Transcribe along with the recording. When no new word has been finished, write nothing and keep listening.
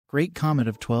Great Comet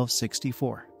of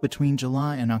 1264. Between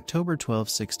July and October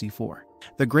 1264,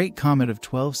 the Great Comet of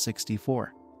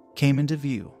 1264 came into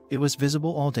view. It was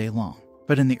visible all day long,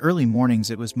 but in the early mornings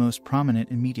it was most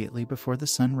prominent immediately before the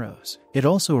sun rose. It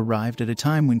also arrived at a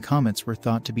time when comets were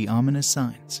thought to be ominous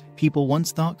signs. People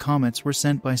once thought comets were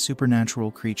sent by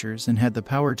supernatural creatures and had the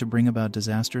power to bring about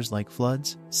disasters like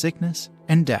floods, sickness,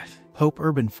 and death. Pope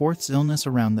Urban IV's illness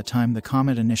around the time the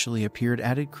comet initially appeared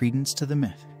added credence to the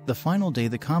myth. The final day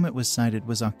the comet was sighted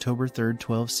was October 3,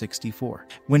 1264.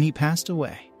 When he passed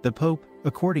away, the Pope,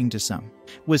 according to some,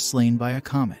 was slain by a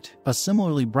comet. A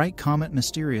similarly bright comet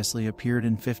mysteriously appeared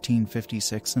in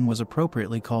 1556 and was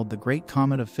appropriately called the Great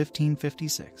Comet of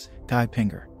 1556. Guy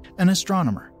Pinger, an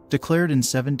astronomer, declared in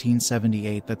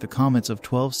 1778 that the comets of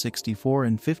 1264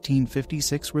 and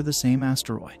 1556 were the same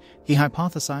asteroid. He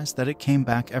hypothesized that it came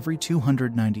back every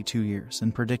 292 years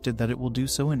and predicted that it will do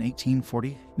so in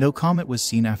 1840. No comet was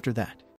seen after that.